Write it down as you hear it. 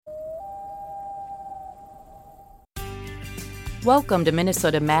Welcome to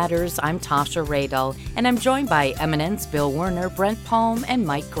Minnesota Matters. I'm Tasha Radel, and I'm joined by Eminence Bill Werner, Brent Palm, and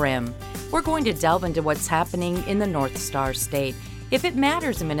Mike Grimm. We're going to delve into what's happening in the North Star State. If it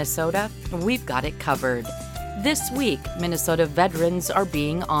matters in Minnesota, we've got it covered. This week, Minnesota veterans are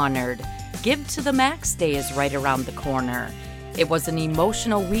being honored. Give to the Max Day is right around the corner. It was an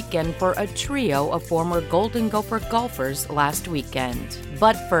emotional weekend for a trio of former Golden Gopher golfers last weekend.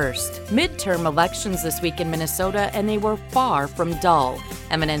 But first, midterm elections this week in Minnesota, and they were far from dull.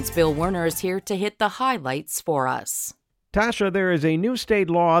 Eminence Bill Werner is here to hit the highlights for us. Tasha, there is a new state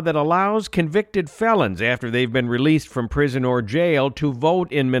law that allows convicted felons after they've been released from prison or jail to vote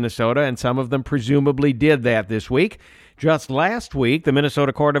in Minnesota, and some of them presumably did that this week. Just last week, the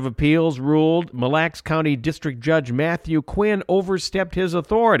Minnesota Court of Appeals ruled Mille Lacs County District Judge Matthew Quinn overstepped his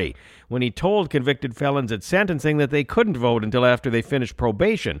authority when he told convicted felons at sentencing that they couldn't vote until after they finished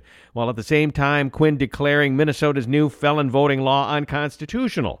probation, while at the same time Quinn declaring Minnesota's new felon voting law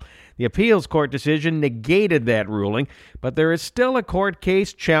unconstitutional. The appeals court decision negated that ruling, but there is still a court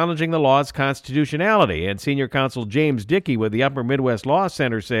case challenging the law's constitutionality, and Senior Counsel James Dickey with the Upper Midwest Law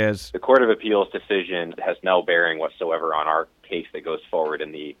Center says, the Court of Appeals decision has no bearing whatsoever on our case that goes forward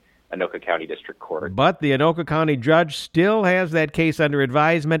in the Anoka County District Court. But the Anoka County judge still has that case under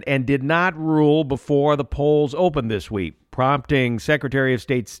advisement and did not rule before the polls opened this week, prompting Secretary of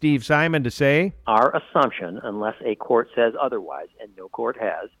State Steve Simon to say, our assumption, unless a court says otherwise, and no court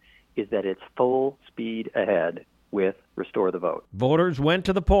has, is that it's full speed ahead with Restore the Vote. Voters went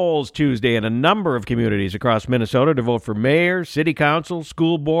to the polls Tuesday in a number of communities across Minnesota to vote for mayor, city council,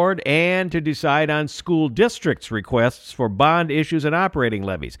 school board, and to decide on school districts' requests for bond issues and operating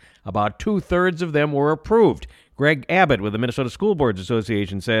levies. About two-thirds of them were approved. Greg Abbott with the Minnesota School Boards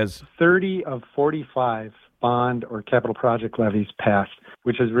Association says 30 of 45 bond or capital project levies passed,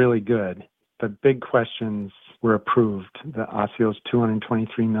 which is really good. The big questions were approved. The Osceola's $223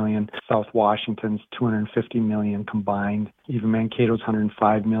 million, South Washington's $250 million combined, even Mankato's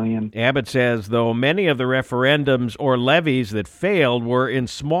 $105 million. Abbott says, though, many of the referendums or levies that failed were in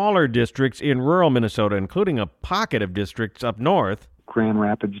smaller districts in rural Minnesota, including a pocket of districts up north. Grand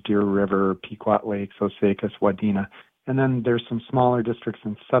Rapids, Deer River, Pequot Lakes, Osakis, Wadena. And then there's some smaller districts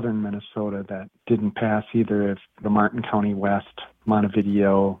in southern Minnesota that didn't pass either, if the Martin County West,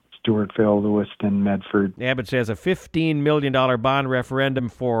 Montevideo, Stewartville, Lewiston, Medford. Abbott says a $15 million bond referendum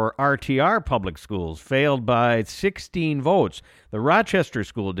for RTR public schools failed by 16 votes. The Rochester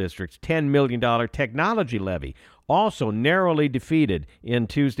School District's $10 million technology levy also narrowly defeated in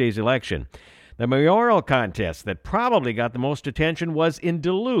Tuesday's election. The mayoral contest that probably got the most attention was in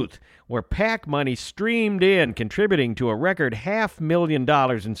Duluth, where PAC money streamed in, contributing to a record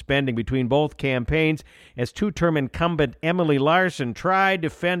 $500,000 in spending between both campaigns as two-term incumbent Emily Larson tried to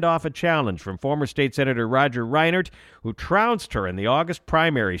fend off a challenge from former State Senator Roger Reinert, who trounced her in the August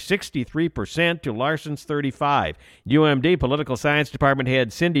primary, 63% to Larson's 35%. UMD Political Science Department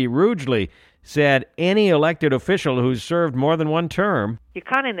head Cindy Rugeley said any elected official who's served more than one term. You're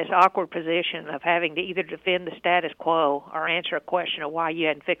kind of in this awkward position of having to either defend the status quo or answer a question of why you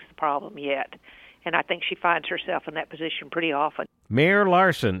hadn't fixed the problem yet. And I think she finds herself in that position pretty often. Mayor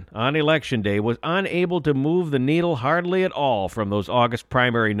Larson, on Election Day, was unable to move the needle hardly at all from those August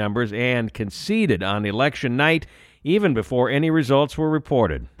primary numbers and conceded on election night, even before any results were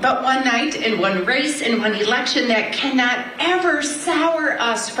reported. But one night and one race and one election that cannot ever sour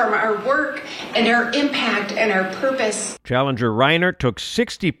us from our work and our impact and our purpose. Challenger Reinert took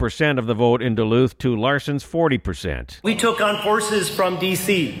 60% of the vote in Duluth to Larson's 40%. We took on forces from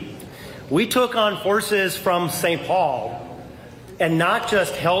D.C. We took on forces from St. Paul and not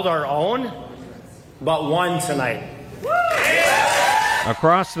just held our own, but won tonight.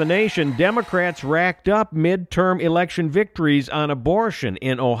 Across the nation, Democrats racked up midterm election victories on abortion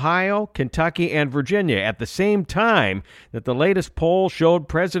in Ohio, Kentucky, and Virginia at the same time that the latest poll showed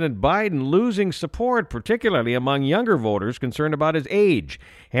President Biden losing support, particularly among younger voters concerned about his age.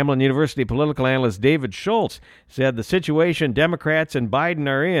 Hamline University political analyst David Schultz said the situation Democrats and Biden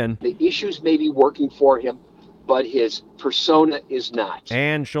are in, the issues may be working for him, but his persona is not.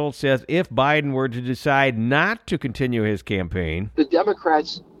 And Schultz says if Biden were to decide not to continue his campaign, the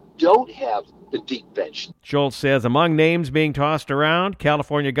Democrats don't have the deep bench. Schultz says among names being tossed around,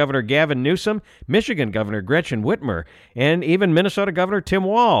 California Governor Gavin Newsom, Michigan Governor Gretchen Whitmer, and even Minnesota Governor Tim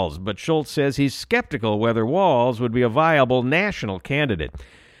Walz. But Schultz says he's skeptical whether Walz would be a viable national candidate.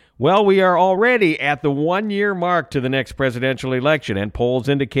 Well, we are already at the one-year mark to the next presidential election, and polls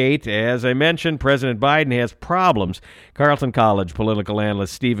indicate, as I mentioned, President Biden has problems. Carleton College political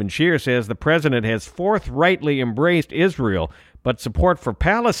analyst Stephen Scheer says the president has forthrightly embraced Israel, but support for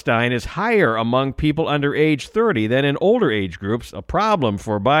Palestine is higher among people under age 30 than in older age groups, a problem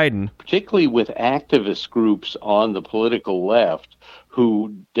for Biden. Particularly with activist groups on the political left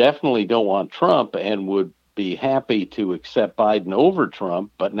who definitely don't want Trump and would be happy to accept Biden over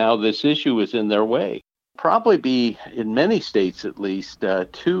Trump, but now this issue is in their way. Probably be, in many states at least,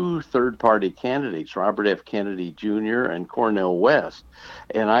 two third-party candidates, Robert F. Kennedy Jr. and Cornel West.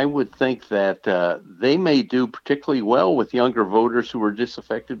 And I would think that they may do particularly well with younger voters who are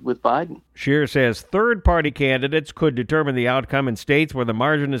disaffected with Biden. Scheer says third-party candidates could determine the outcome in states where the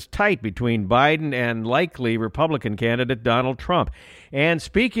margin is tight between Biden and likely Republican candidate Donald Trump. And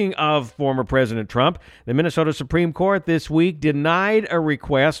speaking of former President Trump, the Minnesota Supreme Court this week denied a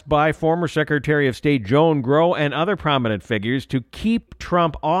request by former Secretary of State Joan Grow and other prominent figures to keep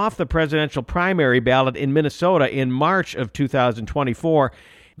Trump off the presidential primary ballot in Minnesota in March of 2024.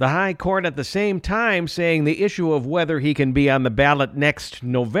 The High Court at the same time saying the issue of whether he can be on the ballot next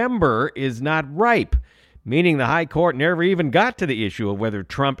November is not ripe, meaning the High Court never even got to the issue of whether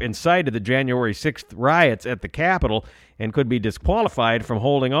Trump incited the January 6th riots at the Capitol and could be disqualified from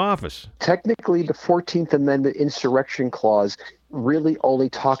holding office. Technically, the 14th Amendment insurrection clause really only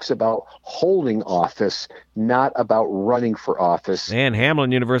talks about holding office, not about running for office. And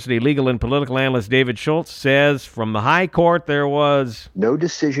Hamline University legal and political analyst David Schultz says from the High Court there was no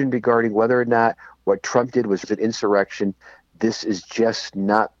decision regarding whether or not what Trump did was an insurrection. This is just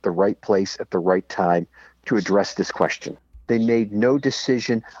not the right place at the right time to address this question. They made no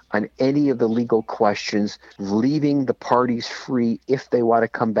decision on any of the legal questions, leaving the parties free if they want to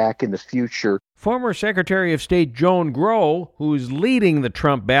come back in the future. Former Secretary of State Joan Grow, who's leading the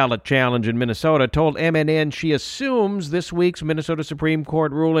Trump ballot challenge in Minnesota, told MNN she assumes this week's Minnesota Supreme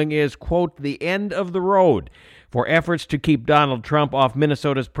Court ruling is, quote, the end of the road for efforts to keep Donald Trump off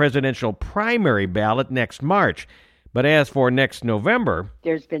Minnesota's presidential primary ballot next March. But as for next November,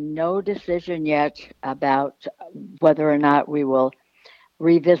 there's been no decision yet about whether or not we will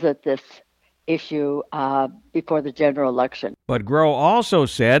revisit this issue before the general election. But Grow also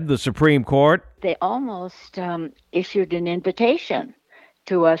said the Supreme Court, they almost issued an invitation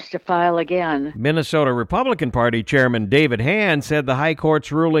to us to file again. Minnesota Republican Party Chairman David Hand said the High Court's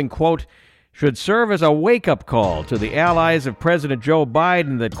ruling, quote, should serve as a wake-up call to the allies of President Joe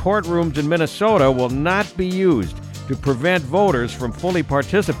Biden that courtrooms in Minnesota will not be used to prevent voters from fully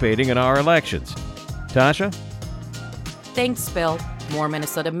participating in our elections. Tasha? Thanks, Bill. More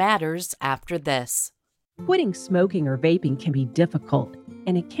Minnesota Matters after this. Quitting smoking or vaping can be difficult,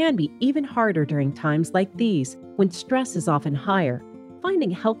 and it can be even harder during times like these when stress is often higher.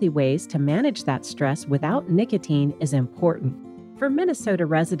 Finding healthy ways to manage that stress without nicotine is important. For Minnesota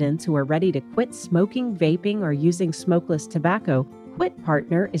residents who are ready to quit smoking, vaping, or using smokeless tobacco, Quit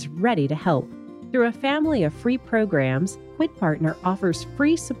Partner is ready to help. Through a family of free programs, Quit Partner offers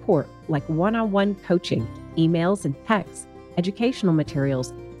free support like one-on-one coaching, emails and texts, educational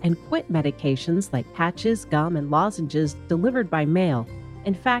materials, and quit medications like patches, gum, and lozenges delivered by mail.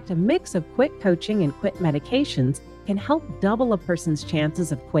 In fact, a mix of quit coaching and quit medications can help double a person's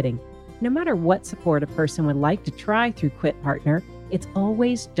chances of quitting. No matter what support a person would like to try through Quit Partner, it's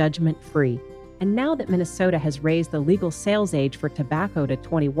always judgment-free. And now that Minnesota has raised the legal sales age for tobacco to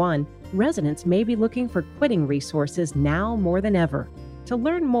 21, residents may be looking for quitting resources now more than ever. To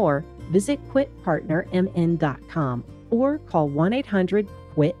learn more, visit quitpartnermn.com or call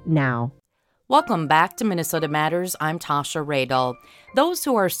 1-800-QUIT-NOW. Welcome back to Minnesota Matters. I'm Tasha Radel. Those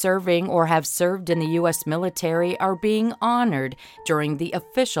who are serving or have served in the U.S. military are being honored during the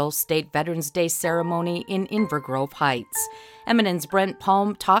official State Veterans Day ceremony in Inver Grove Heights. MNN's Brent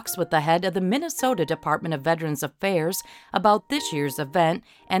Palm talks with the head of the Minnesota Department of Veterans Affairs about this year's event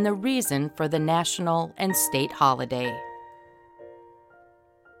and the reason for the national and state holiday.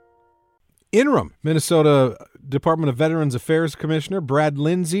 Interim Minnesota Department of Veterans Affairs Commissioner Brad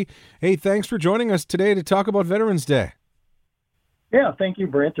Lindsay. Hey, thanks for joining us today to talk about Veterans Day. Yeah, thank you,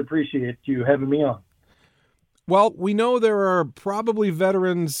 Brent. Appreciate you having me on. Well, we know there are probably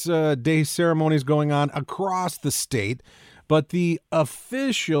Veterans Day ceremonies going on across the state, but the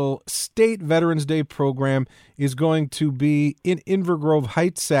official State Veterans Day program is going to be in Inver Grove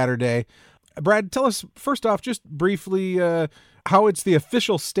Heights Saturday. Brad, tell us first off, just briefly, how it's the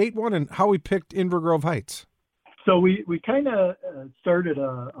official state one and how we picked Inver Grove Heights. So we kind of started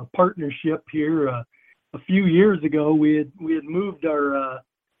a partnership here a few years ago. We had moved our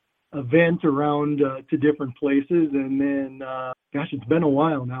event around to different places, and then it's been a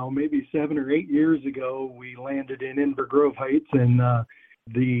while now, maybe 7 or 8 years ago, we landed in Inver Grove Heights, and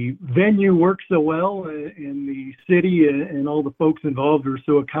the venue works so well, and the city and all the folks involved are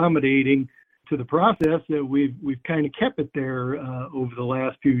so accommodating to the process, we've kind of kept it there over the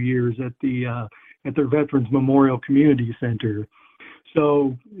last few years at their Veterans Memorial Community Center.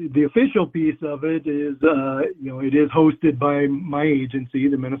 So the official piece of it is, it is hosted by my agency,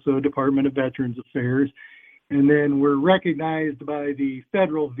 the Minnesota Department of Veterans Affairs, and then we're recognized by the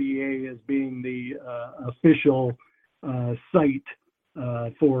federal VA as being the official site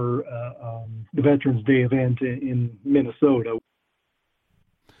for the Veterans Day event in Minnesota.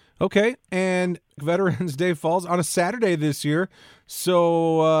 Okay, and Veterans Day falls on a Saturday this year,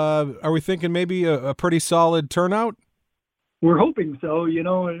 so are we thinking maybe a pretty solid turnout? We're hoping so.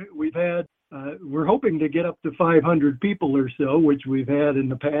 We're hoping to get up to 500 people or so, which we've had in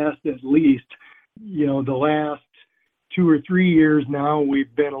the past at least. The last 2 or 3 years now,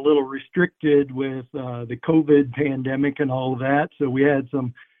 we've been a little restricted with the COVID pandemic and all of that. So we had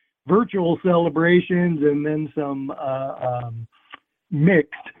some virtual celebrations and then some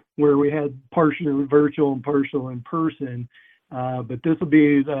mixed, where we had partially virtual and partial in person. But this will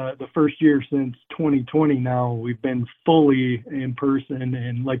be the first year since 2020 now. We've been fully in person.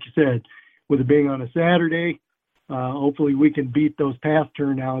 And like you said, with it being on a Saturday, hopefully we can beat those past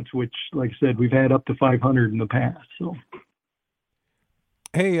turnouts, which, like I said, we've had up to 500 in the past. So,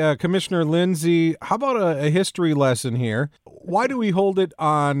 hey, Commissioner Lindsay, how about a history lesson here? Why do we hold it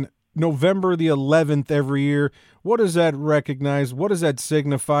on November the 11th every year? What does that recognize? What does that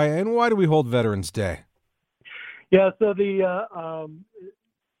signify? And why do we hold Veterans Day? Yeah, so the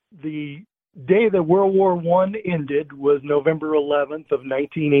day that World War I ended was November 11th of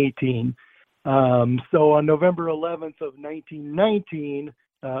 1918. So on November 11th of 1919,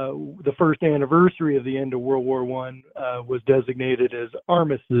 the first anniversary of the end of World War I was designated as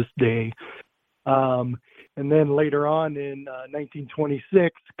Armistice Day. And then later on in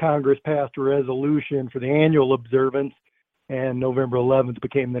 1926, Congress passed a resolution for the annual observance, and November 11th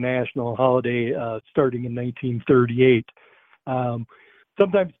became the national holiday starting in 1938.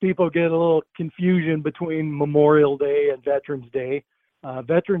 Sometimes people get a little confusion between Memorial Day and Veterans Day.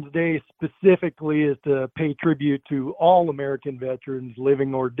 Veterans Day specifically is to pay tribute to all American veterans,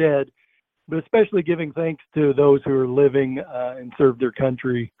 living or dead, but especially giving thanks to those who are living and served their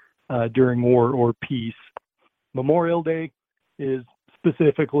country during war or peace. Memorial Day is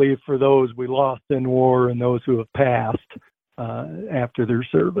specifically for those we lost in war and those who have passed after their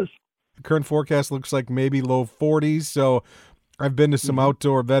service. The current forecast looks like maybe low 40s, so I've been to some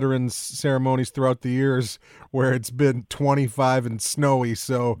outdoor veterans ceremonies throughout the years where it's been 25 and snowy,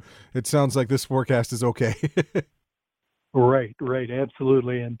 so it sounds like this forecast is okay. Right,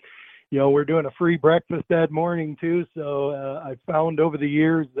 absolutely. And, we're doing a free breakfast that morning, too, so I've found over the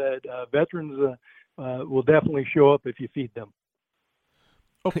years that veterans will definitely show up if you feed them.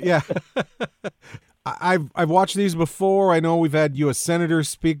 Okay, yeah. I've watched these before. I know we've had U.S. senators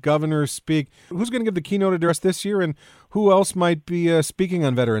speak, governors speak. Who's going to give the keynote address this year, and who else might be speaking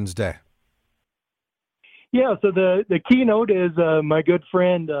on Veterans Day? Yeah, so the keynote is my good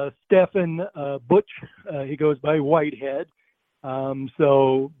friend Stephen Butch. He goes by Whitehead.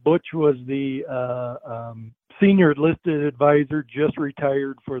 So Butch was the senior enlisted advisor, just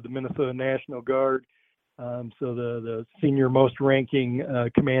retired for the Minnesota National Guard. So the senior most ranking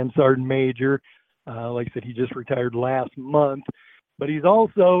command sergeant major. Like I said, he just retired last month, but he's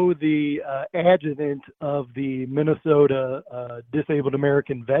also the adjutant of the Minnesota Disabled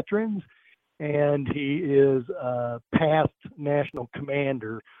American Veterans, and he is past national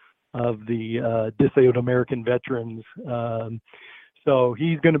commander of the Disabled American Veterans. So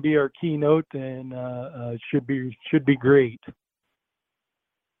he's going to be our keynote, and should be great.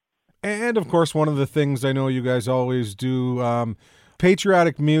 And of course, one of the things I know you guys always do,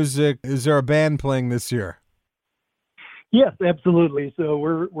 patriotic music. Is there a band playing this year? Yes, absolutely. So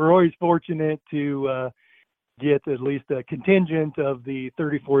we're always fortunate to get at least a contingent of the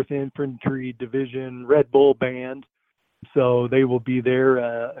 34th Infantry Division Red Bull Band. So they will be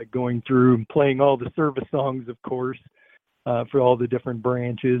there going through and playing all the service songs, of course, for all the different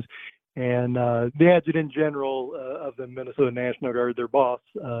branches. And the Adjutant General of the Minnesota National Guard, their boss,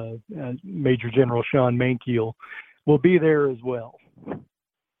 Major General Sean Mankiel, will be there as well.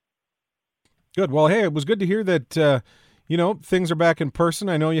 Good. Well, hey, it was good to hear that, things are back in person.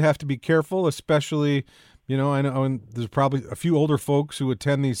 I know you have to be careful, especially, I know and there's probably a few older folks who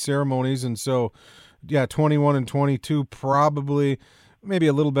attend these ceremonies. And so, 21 and 22, probably maybe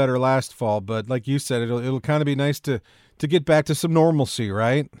a little better last fall. But like you said, it'll kind of be nice to get back to some normalcy,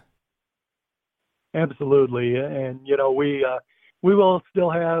 right? Absolutely. And, we will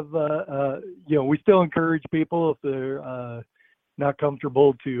still have, we still encourage people if they're not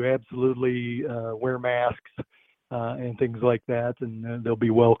comfortable to absolutely wear masks. and things like that, and they'll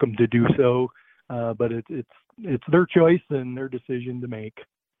be welcome to do so. But it's their choice and their decision to make.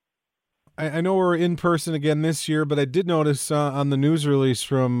 I know we're in person again this year, but I did notice on the news release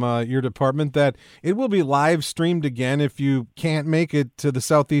from your department that it will be live streamed again if you can't make it to the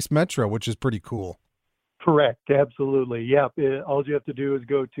Southeast Metro, which is pretty cool. Correct. Absolutely. Yeah. All you have to do is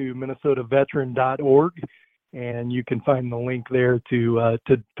go to minnesotaveteran.org, and you can find the link there to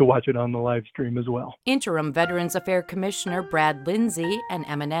watch it on the live stream as well. Interim Veterans Affairs Commissioner Brad Lindsay and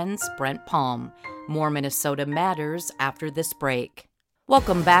MNN's Brent Palm. More Minnesota Matters after this break.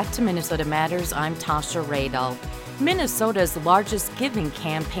 Welcome back to Minnesota Matters. I'm Tasha Radel. Minnesota's largest giving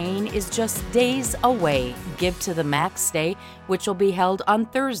campaign is just days away. Give to the Max Day, which will be held on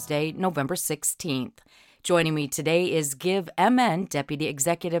Thursday, November 16th. Joining me today is Give MN Deputy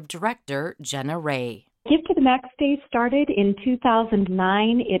Executive Director Jenna Ray. Give to the Max Day started in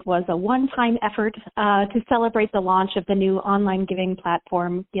 2009. It was a one-time effort to celebrate the launch of the new online giving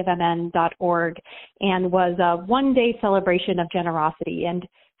platform, GiveMN.org, and was a one-day celebration of generosity, and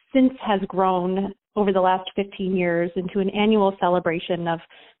since has grown over the last 15 years into an annual celebration of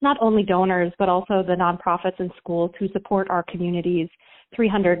not only donors, but also the nonprofits and schools who support our communities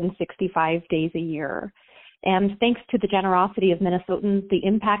 365 days a year. And thanks to the generosity of Minnesotans, the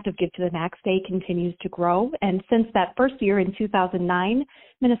impact of Give to the Max Day continues to grow. And since that first year in 2009,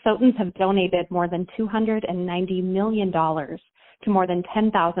 Minnesotans have donated more than $290 million to more than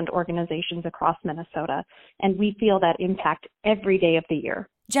 10,000 organizations across Minnesota. And we feel that impact every day of the year.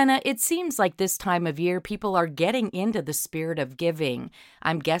 Jenna, it seems like this time of year people are getting into the spirit of giving.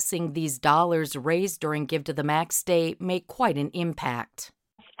 I'm guessing these dollars raised during Give to the Max Day make quite an impact.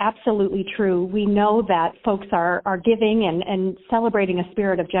 Absolutely true. We know that folks are giving and celebrating a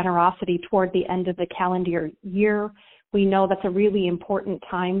spirit of generosity toward the end of the calendar year. We know that's a really important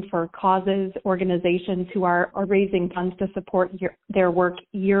time for causes, organizations who are raising funds to support their work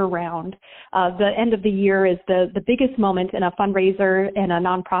year-round. The end of the year is the biggest moment in a fundraiser and a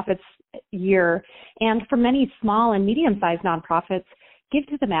nonprofit's year. And for many small and medium-sized nonprofits, Give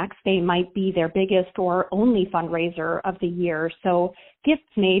to the Max Day might be their biggest or only fundraiser of the year. So gifts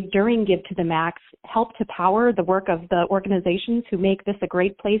made during Give to the Max help to power the work of the organizations who make this a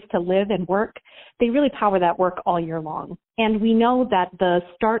great place to live and work. They really power that work all year long. And we know that the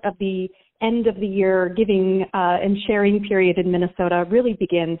start of the end of the year giving and sharing period in Minnesota really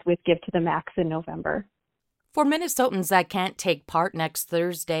begins with Give to the Max in November. For Minnesotans that can't take part next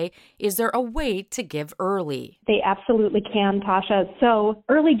Thursday, is there a way to give early? They absolutely can, Tasha. So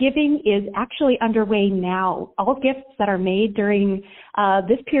early giving is actually underway now. All gifts that are made during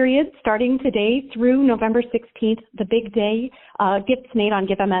this period, starting today through November 16th, the big day, gifts made on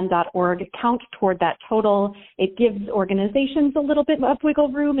GiveMN.org count toward that total. It gives organizations a little bit of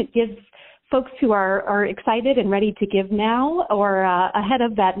wiggle room. It gives folks who are excited and ready to give now or ahead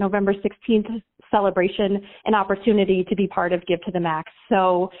of that November 16th celebration an opportunity to be part of Give to the Max.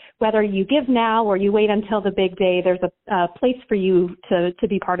 So whether you give now or you wait until the big day, there's a place for you to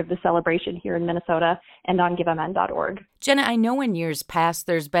be part of the celebration here in Minnesota and on GiveMN.org. Jenna, I know in years past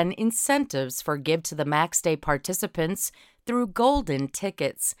there's been incentives for Give to the Max Day participants through golden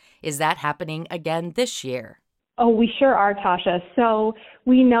tickets. Is that happening again this year? Oh, we sure are, Tasha. So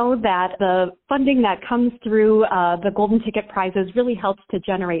we know that the funding that comes through the Golden Ticket Prizes really helps to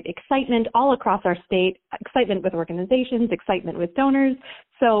generate excitement all across our state, excitement with organizations, excitement with donors.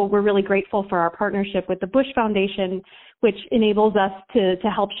 So we're really grateful for our partnership with the Bush Foundation, which enables us to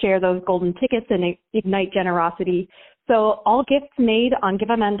help share those golden tickets and ignite generosity. So all gifts made on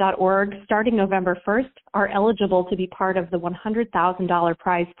GiveMN.org starting November 1st are eligible to be part of the $100,000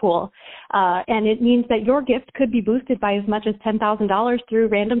 prize pool. And it means that your gift could be boosted by as much as $10,000 through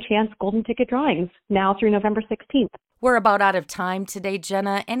random chance golden ticket drawings now through November 16th. We're about out of time today,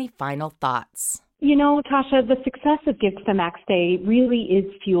 Jenna. Any final thoughts? You know, Tasha, the success of Give to the Max Day really is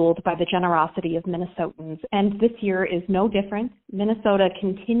fueled by the generosity of Minnesotans, and this year is no different. Minnesota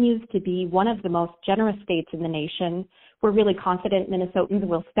continues to be one of the most generous states in the nation. We're really confident Minnesotans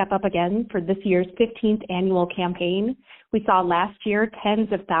will step up again for this year's 15th annual campaign. We saw last year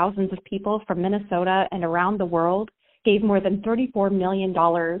tens of thousands of people from Minnesota and around the world gave more than $34 million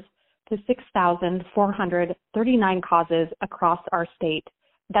to 6,439 causes across our state.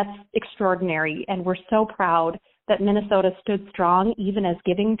 That's extraordinary, and we're so proud that Minnesota stood strong even as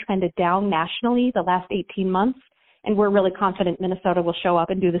giving trended down nationally the last 18 months, and we're really confident Minnesota will show up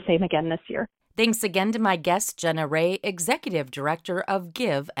and do the same again this year. Thanks again to my guest, Jenna Ray, Executive Director of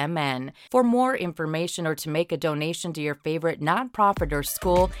Give MN. For more information or to make a donation to your favorite nonprofit or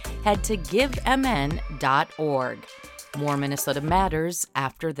school, head to GiveMN.org. More Minnesota Matters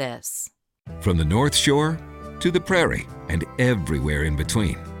after this. From the North Shore to the prairie, and everywhere in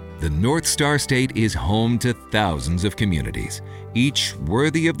between. The North Star State is home to thousands of communities, each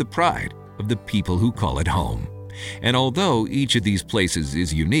worthy of the pride of the people who call it home. And although each of these places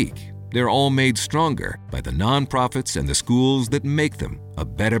is unique, they're all made stronger by the nonprofits and the schools that make them a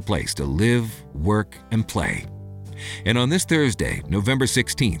better place to live, work, and play. And on this Thursday, November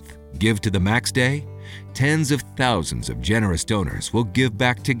 16th, Give to the Max Day, tens of thousands of generous donors will give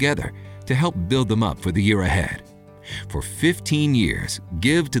back together to help build them up for the year ahead. For 15 years,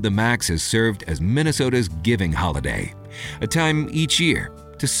 Give to the Max has served as Minnesota's giving holiday, a time each year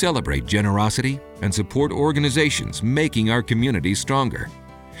to celebrate generosity and support organizations making our communities stronger.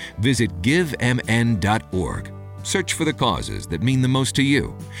 Visit givemn.org, search for the causes that mean the most to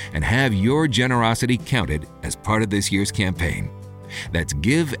you, and have your generosity counted as part of this year's campaign. That's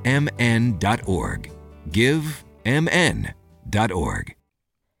givemn.org. Givemn.org.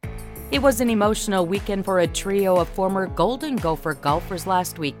 It was an emotional weekend for a trio of former Golden Gopher golfers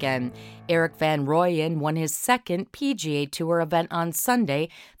last weekend. Erik van Rooyen won his second PGA Tour event on Sunday,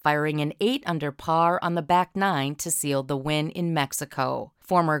 firing an 8-under par on the back nine to seal the win in Mexico.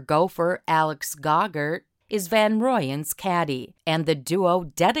 Former golfer Alex Gaugert is Van Rooyen's caddy, and the duo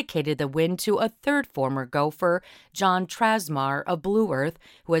dedicated the win to a third former golfer, John Trasmar of Blue Earth,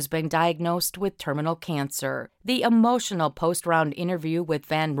 who has been diagnosed with terminal cancer. The emotional post-round interview with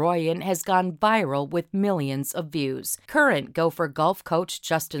Van Rooyen has gone viral with millions of views. Current Gopher golf coach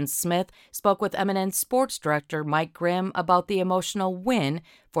Justin Smith spoke with Eminence sports director Mike Grimm about the emotional win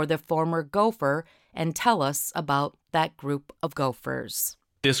for the former Gopher and tell us about that group of Gophers.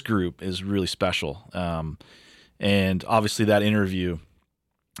 This group is really special. And obviously that interview,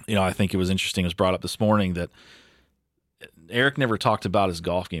 I think it was interesting. It was brought up this morning that Erik never talked about his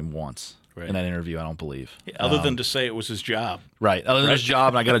golf game once in that interview, I don't believe. Other than to say it was his job. Right. Other than his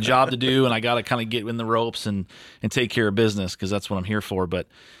job, and I got a job to do, and I got to kind of get in the ropes and take care of business because that's what I'm here for. But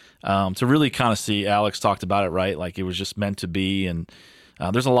to really kind of see, Alex talked about it, right? Like it was just meant to be. And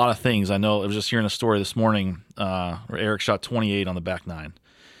there's a lot of things. I know I was just hearing a story this morning where Erik shot 28 on the back nine.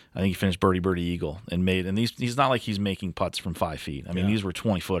 I think he finished birdie eagle and he's not like he's making putts from 5 feet. I mean, these were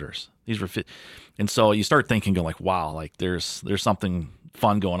 20-footers. These were fit. And so you start thinking, like, wow, like there's something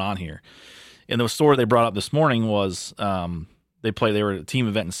fun going on here. And the story they brought up this morning was they were at a team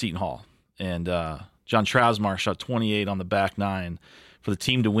event in Seton Hall. And John Trasmar shot 28 on the back nine for the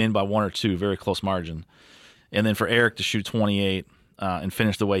team to win by 1 or 2, very close margin. And then for Erik to shoot 28 and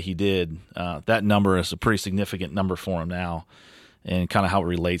finish the way he did, that number is a pretty significant number for him now. And kind of how it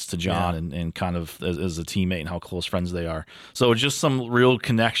relates to John and kind of as a teammate and how close friends they are. So just some real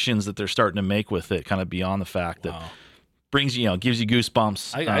connections that they're starting to make with it, kind of beyond the fact that brings gives you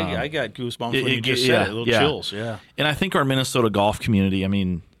goosebumps. I got goosebumps when you just said it, little chills. Yeah. And I think our Minnesota golf community, I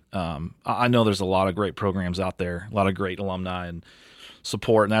mean, I know there's a lot of great programs out there, a lot of great alumni and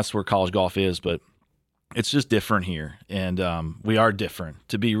support, and that's where college golf is, but it's just different here. And we are different.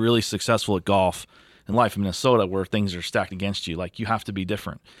 To be really successful at golf in life in Minnesota, where things are stacked against you, like you have to be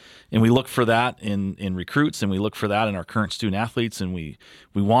different. And we look for that in recruits, and we look for that in our current student athletes, and we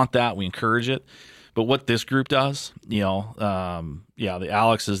want that, we encourage it. But what this group does, the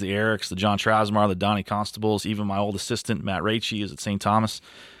Alexes, the Eriks, the John Trasmar, the Donnie Constables, even my old assistant Matt Raichie is at St. Thomas,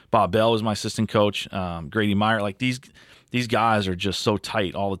 Bob Bell is my assistant coach, Grady Meyer, like these guys are just so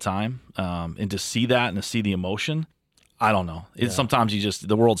tight all the time, and to see that and to see the emotion, I don't know. Sometimes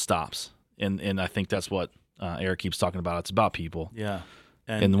the world stops. And I think that's what Erik keeps talking about. It's about people. Yeah.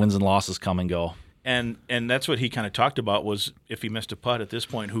 And the wins and losses come and go. And that's what he kind of talked about was if he missed a putt at this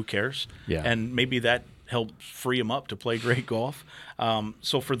point, who cares? Yeah. And maybe that helped free him up to play great golf.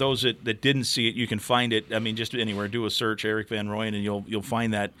 So for those that didn't see it, you can find it. I mean, just anywhere, do a search, Erik van Rooyen, and you'll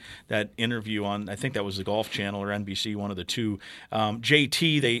find that interview on, I think that was the Golf Channel or NBC, one of the two.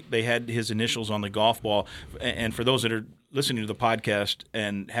 JT, they had his initials on the golf ball. And for those that are listening to the podcast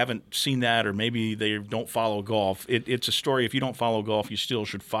and haven't seen that, or maybe they don't follow golf, it's a story. If you don't follow golf, you still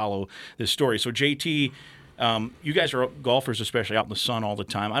should follow this story. So JT, you guys are golfers, especially out in the sun all the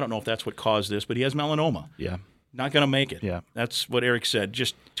time. I don't know if that's what caused this, but he has melanoma. Yeah. Not going to make it. Yeah. That's what Erik said.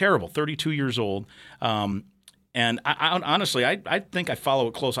 Just terrible. 32 years old. And I honestly, I think I follow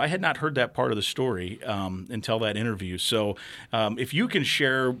it close. I had not heard that part of the story until that interview. So if you can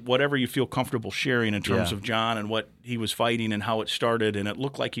share whatever you feel comfortable sharing in terms of John and what he was fighting and how it started, and it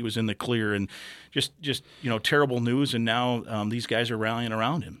looked like he was in the clear, and just terrible news, and now these guys are rallying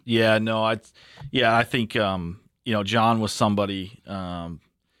around him. Yeah, no, I think John was somebody.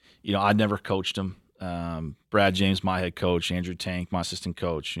 I'd never coached him. Brad James, my head coach, Andrew Tank, my assistant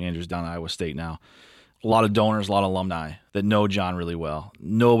coach. Andrew's down at Iowa State now. a lot of donors, a lot of alumni that know John really well.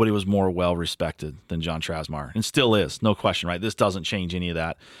 Nobody was more well-respected than John Trasmar, and still is, no question, right? This doesn't change any of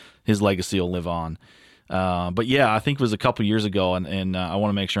that. His legacy will live on. But yeah, I think it was a couple years ago, and I want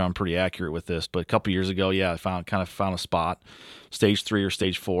to make sure I'm pretty accurate with this, but a couple years ago, yeah, I found a spot, stage 3 or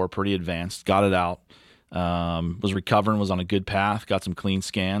stage 4, pretty advanced, got it out, was recovering, was on a good path, got some clean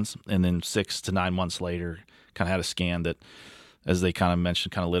scans, and then 6 to 9 months later, kind of had a scan that, as they kind of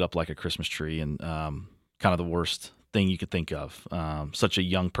mentioned, kind of lit up like a Christmas tree, and kind of the worst thing you could think of. Such a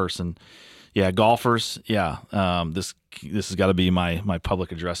young person. Yeah, golfers. Yeah, this has got to be my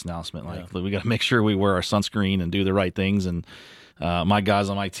public address announcement. Like, we got to make sure we wear our sunscreen and do the right things. And my guys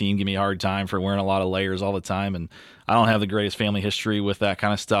on my team give me a hard time for wearing a lot of layers all the time, and I don't have the greatest family history with that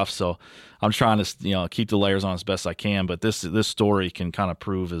kind of stuff. So I'm trying to keep the layers on as best I can. But this story can kind of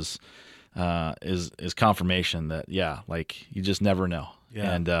prove is confirmation that like you just never know.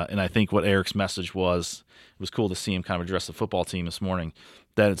 Yeah. And I think what Eric's message was, it was cool to see him kind of address the football team this morning,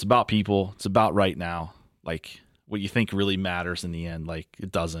 that it's about people, it's about right now. Like, what you think really matters in the end, like,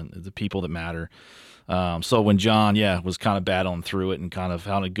 it doesn't. It's the people that matter. So when John, was kind of battling through it and kind of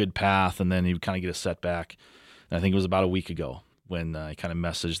on a good path, and then he would kind of get a setback. And I think it was about a week ago when I kind of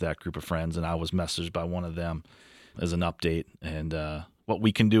messaged that group of friends, and I was messaged by one of them as an update, and what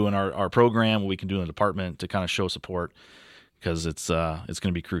we can do in our program, what we can do in the department to kind of show support, because it's going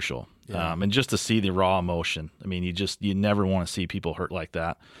to be crucial. Yeah. And just to see the raw emotion. I mean, you never want to see people hurt like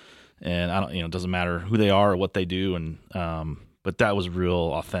that. And it doesn't matter who they are or what they do. And but that was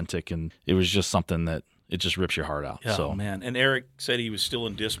real authentic, and it was just something that it just rips your heart out. Yeah, so man. And Eric said he was still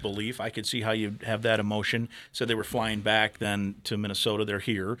in disbelief. I could see how you have that emotion. Said they were flying back then to Minnesota. They're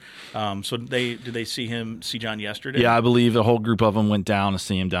here. So did they see John yesterday? Yeah, I believe a whole group of them went down to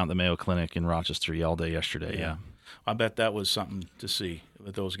see him down at the Mayo Clinic in Rochester all day yesterday. Yeah. I bet that was something to see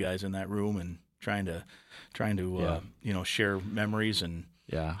with those guys in that room and trying to share memories and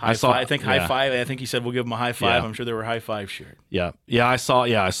high five. I think he said we'll give them a high five. Yeah. I'm sure there were high fives shared. Yeah. I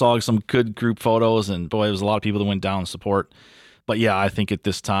saw some good group photos, and boy, there was a lot of people that went down to support. But yeah, I think at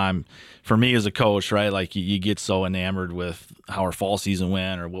this time, for me as a coach, right, like you get so enamored with how our fall season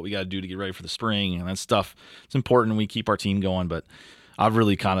went or what we got to do to get ready for the spring, and that stuff. It's important we keep our team going, but I've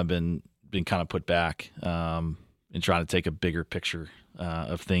really kind of been kind of put back and trying to take a bigger picture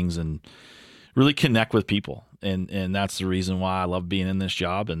of things and really connect with people. And that's the reason why I love being in this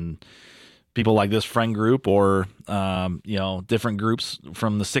job, and people like this friend group or, different groups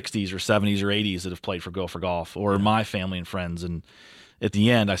from the 60s or 70s or 80s that have played for Go for Golf, or my family and friends. And at the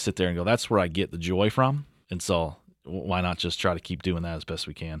end, I sit there and go, that's where I get the joy from. And so why not just try to keep doing that as best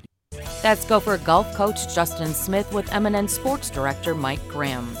we can? That's Gopher golf coach Justin Smith with M&N Sports Director Mike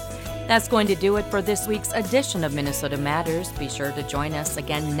Grimm. That's going to do it for this week's edition of Minnesota Matters. Be sure to join us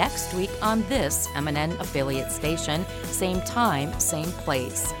again next week on this M&N affiliate station. Same time, same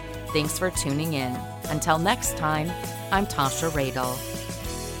place. Thanks for tuning in. Until next time, I'm Tasha Radel.